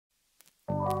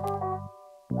Hey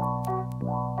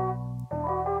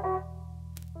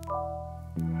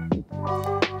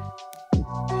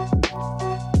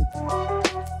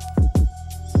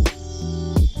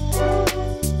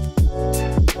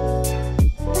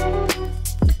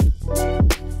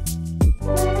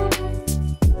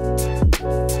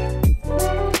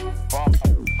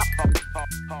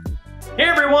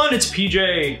everyone, it's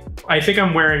PJ. I think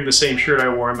I'm wearing the same shirt I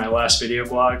wore in my last video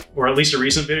blog, or at least a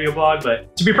recent video blog,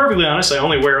 but to be perfectly honest, I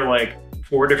only wear like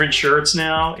 4 different shirts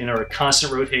now in a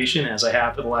constant rotation as I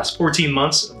have for the last 14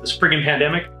 months of this friggin'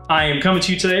 pandemic. I am coming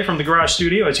to you today from the garage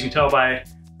studio, as you can tell by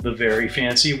the very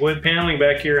fancy wood paneling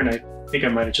back here, and I think I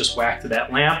might have just whacked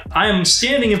that lamp. I am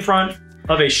standing in front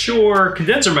of a Shure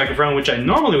condenser microphone, which I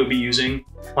normally would be using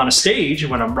on a stage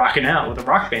when I'm rocking out with a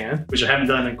rock band, which I haven't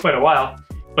done in quite a while.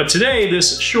 But today,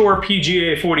 this Shure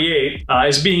PGA48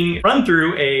 is being run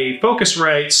through a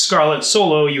Focusrite Scarlett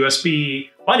Solo USB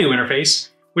audio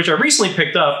interface, which I recently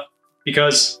picked up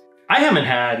because I haven't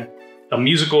had a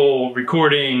musical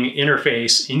recording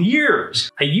interface in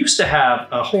years. I used to have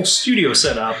a whole studio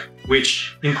setup,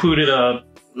 which included a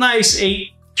nice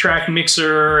 8-track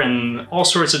mixer and all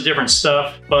sorts of different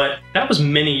stuff, but that was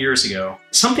many years ago.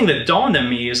 Something that dawned on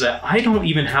me is that I don't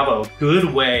even have a good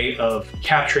way of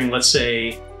capturing, let's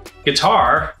say,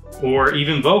 guitar or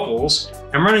even vocals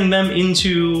and running them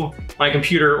into my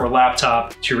computer or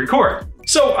laptop to record.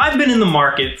 So I've been in the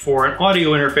market for an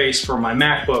audio interface for my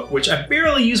MacBook, which I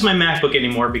barely use my MacBook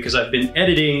anymore because I've been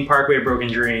editing Parkway Broken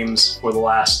Dreams for the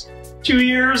last 2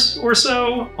 years or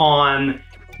so on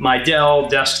my Dell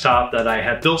desktop that I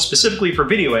had built specifically for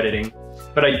video editing,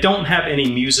 but I don't have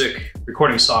any music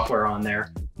recording software on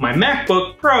there. My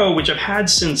MacBook Pro, which I've had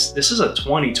since, this is a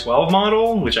 2012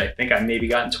 model, which I think I maybe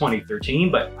got in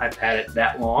 2013, but I've had it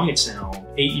that long. It's now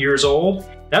 8 years old.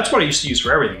 That's what I used to use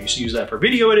for everything. I used to use that for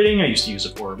video editing. I used to use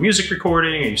it for music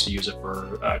recording. I used to use it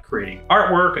for creating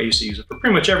artwork. I used to use it for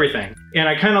pretty much everything. And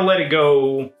I kind of let it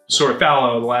go sort of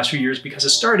fallow the last few years because it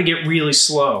started to get really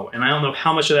slow. And I don't know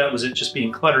how much of that was it just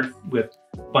being cluttered with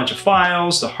a bunch of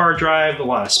files, the hard drive, a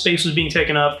lot of space was being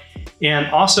taken up. And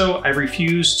also I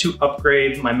refused to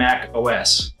upgrade my Mac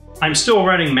OS. I'm still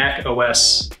running Mac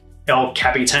OS El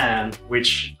Capitan,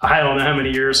 which I don't know how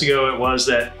many years ago it was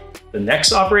that the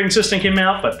next operating system came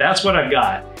out, but that's what I've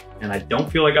got. And I don't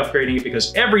feel like upgrading it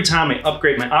because every time I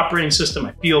upgrade my operating system,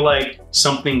 I feel like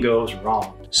something goes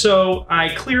wrong. So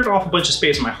I cleared off a bunch of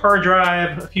space on my hard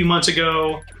drive a few months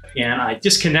ago, and I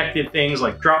disconnected things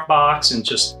like Dropbox and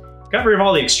just got rid of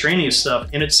all the extraneous stuff,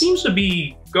 and it seems to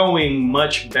be going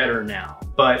much better now.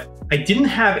 But I didn't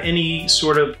have any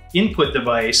sort of input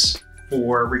device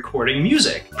for recording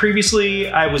music. Previously,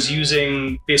 I was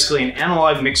using basically an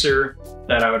analog mixer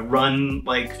that I would run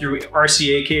like through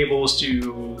RCA cables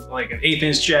to like an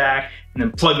 1/8" jack and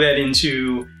then plug that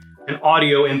into an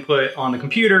audio input on the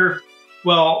computer.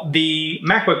 Well, the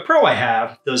MacBook Pro I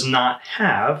have does not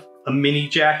have a mini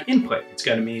jack input. It's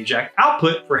got a mini jack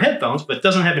output for headphones, but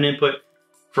doesn't have an input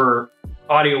for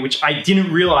audio, which I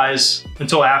didn't realize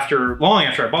until long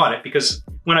after I bought it, because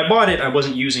when I bought it, I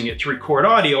wasn't using it to record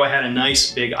audio. I had a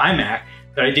nice big iMac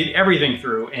that I did everything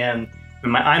through, and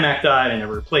when my iMac died, I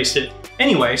never replaced it.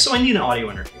 Anyway, so I need an audio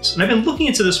interface. And I've been looking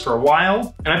into this for a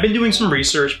while, and I've been doing some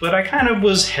research, but I kind of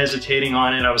was hesitating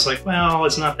on it. I was like, well,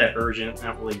 it's not that urgent. I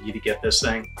don't really need to get this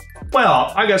thing.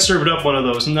 Well, I got served up one of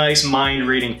those nice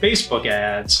mind-reading Facebook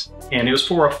ads, and it was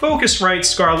for a Focusrite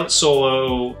Scarlett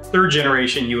Solo 3rd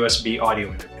generation USB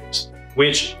audio interface,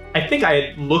 which I think I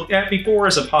had looked at before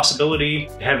as a possibility.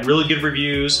 It had really good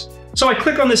reviews. So I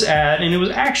clicked on this ad, and it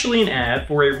was actually an ad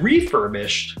for a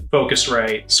refurbished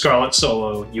Focusrite Scarlett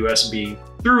Solo USB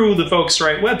through the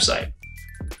Focusrite website.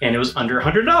 And it was under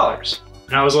 $100.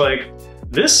 And I was like,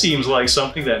 this seems like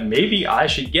something that maybe I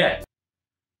should get.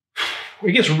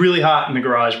 It gets really hot in the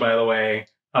garage, by the way,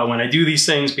 when I do these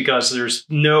things because there's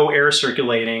no air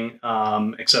circulating,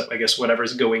 except I guess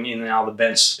whatever's going in and out of the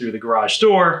vents through the garage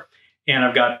door. And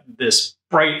I've got this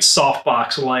bright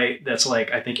softbox light that's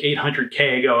like, I think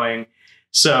 800K going.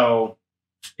 So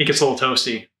it gets a little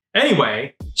toasty.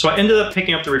 Anyway, so I ended up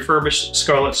picking up the refurbished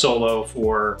Scarlett Solo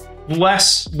for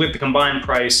less with the combined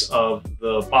price of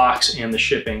the box and the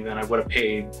shipping than I would have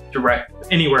paid direct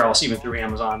anywhere else, even through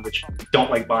Amazon, which I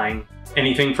don't like buying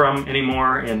anything from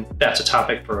anymore. And that's a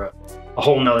topic for a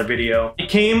whole nother video. It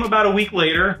came about a week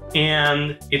later,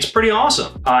 and it's pretty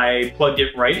awesome. I plugged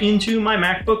it right into my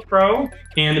MacBook Pro,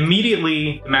 and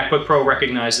immediately the MacBook Pro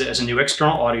recognized it as a new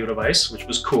external audio device, which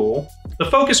was cool. The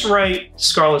Focusrite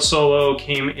Scarlett Solo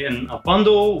came in a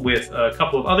bundle with a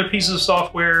couple of other pieces of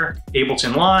software,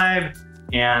 Ableton Live,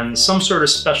 and some sort of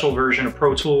special version of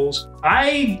Pro Tools.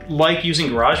 I like using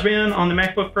GarageBand on the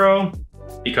MacBook Pro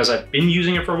because I've been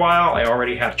using it for a while. I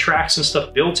already have tracks and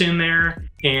stuff built in there,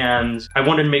 and I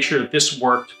wanted to make sure that this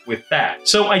worked with that.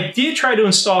 So I did try to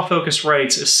install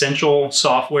Focusrite's essential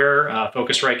software,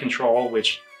 Focusrite Control,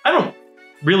 which I don't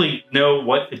really know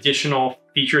what additional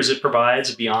features it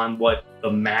provides beyond what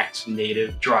the Mac's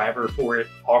native driver for it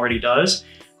already does.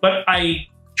 But I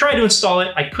tried to install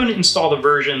it. I couldn't install the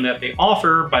version that they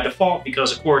offer by default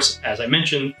because, of course, as I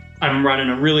mentioned, I'm running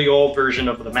a really old version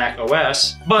of the Mac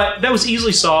OS. But that was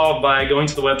easily solved by going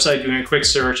to the website, doing a quick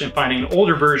search, and finding an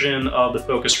older version of the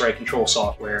Focusrite Control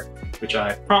software, which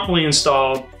I promptly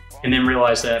installed, and then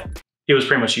realized that it was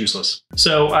pretty much useless.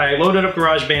 So I loaded up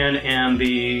GarageBand, and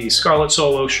the Scarlett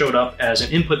Solo showed up as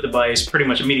an input device pretty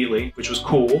much immediately, which was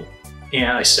cool.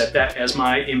 And I set that as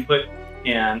my input,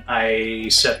 and I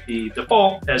set the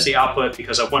default as the output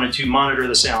because I wanted to monitor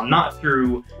the sound not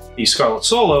through the Scarlett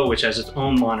Solo, which has its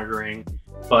own monitoring,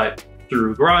 but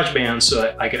through GarageBand so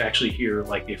that I could actually hear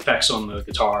like the effects on the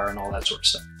guitar and all that sort of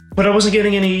stuff. But I wasn't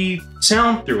getting any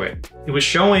sound through it. It was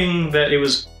showing that it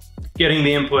was getting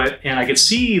the input, and I could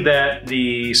see that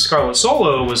the Scarlett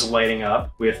Solo was lighting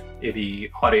up with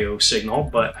the audio signal,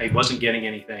 but I wasn't getting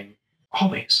anything.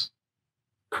 Always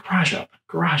garage up,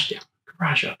 garage down,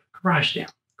 garage up, garage down,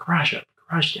 garage up,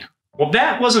 garage down. Well,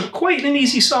 that wasn't quite an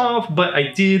easy solve, but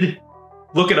I did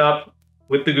look it up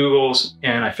with the Googles,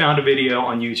 and I found a video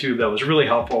on YouTube that was really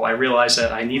helpful. I realized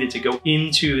that I needed to go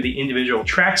into the individual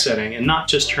track setting and not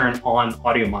just turn on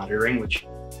audio monitoring, which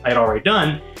I had already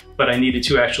done, but I needed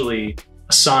to actually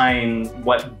assign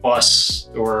what bus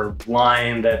or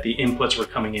line that the inputs were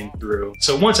coming in through.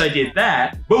 So once I did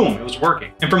that, boom, it was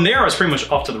working. And from there, I was pretty much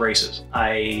off to the races.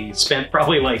 I spent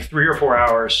probably like 3 or 4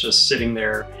 hours just sitting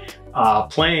there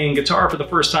playing guitar for the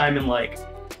first time in like,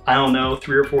 I don't know,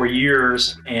 3 or 4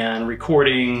 years, and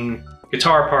recording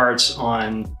guitar parts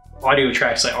on audio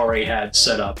tracks I already had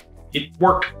set up. It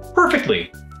worked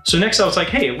perfectly. So next I was like,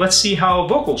 hey, let's see how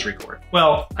vocals record.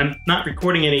 Well, I'm not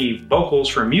recording any vocals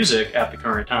for music at the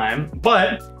current time,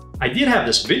 but I did have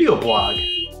this video blog.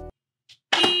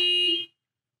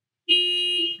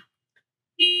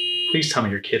 Please tell me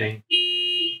you're kidding.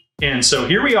 And so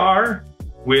here we are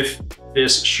with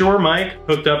this Shure mic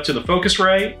hooked up to the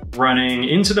Focusrite, running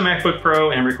into the MacBook Pro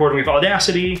and recording with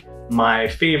Audacity, my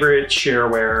favorite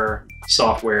shareware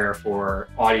software for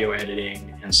audio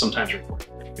editing and sometimes recording.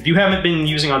 If you haven't been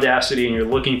using Audacity and you're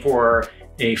looking for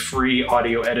a free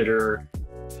audio editor,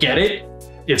 get it.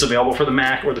 It's available for the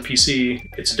Mac or the PC.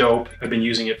 It's dope. I've been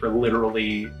using it for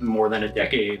literally more than a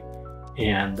decade.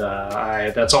 And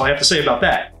that's all I have to say about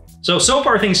that. So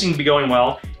far things seem to be going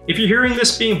well. If you're hearing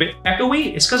this being a bit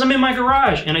echoey, it's because I'm in my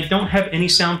garage and I don't have any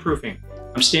soundproofing.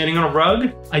 I'm standing on a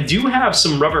rug. I do have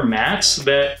some rubber mats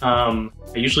that I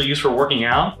usually use for working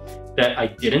out that I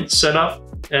didn't set up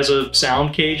as a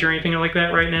sound cage or anything like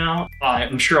that right now.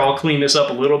 I'm sure I'll clean this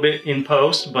up a little bit in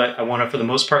post, but I want to, for the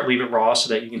most part, leave it raw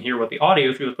so that you can hear what the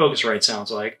audio through the Focusrite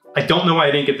sounds like. I don't know why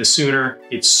I didn't get this sooner.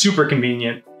 It's super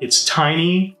convenient. It's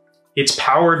tiny. It's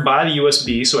powered by the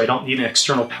USB, so I don't need an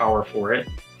external power for it.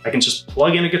 I can just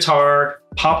plug in a guitar,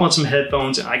 pop on some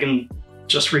headphones, and I can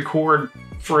just record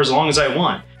for as long as I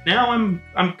want. Now I'm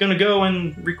gonna go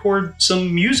and record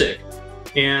some music,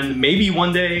 and maybe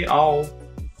one day I'll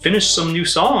finish some new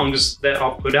songs that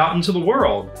I'll put out into the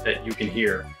world that you can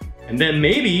hear. And then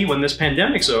maybe when this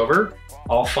pandemic's over,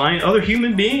 I'll find other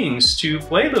human beings to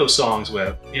play those songs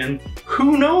with. And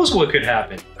who knows what could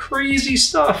happen? Crazy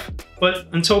stuff. But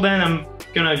until then, I'm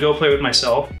gonna go play with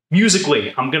myself.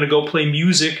 Musically, I'm gonna go play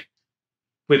music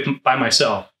by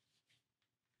myself.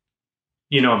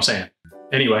 You know what I'm saying.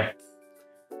 Anyway,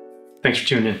 thanks for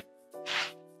tuning in.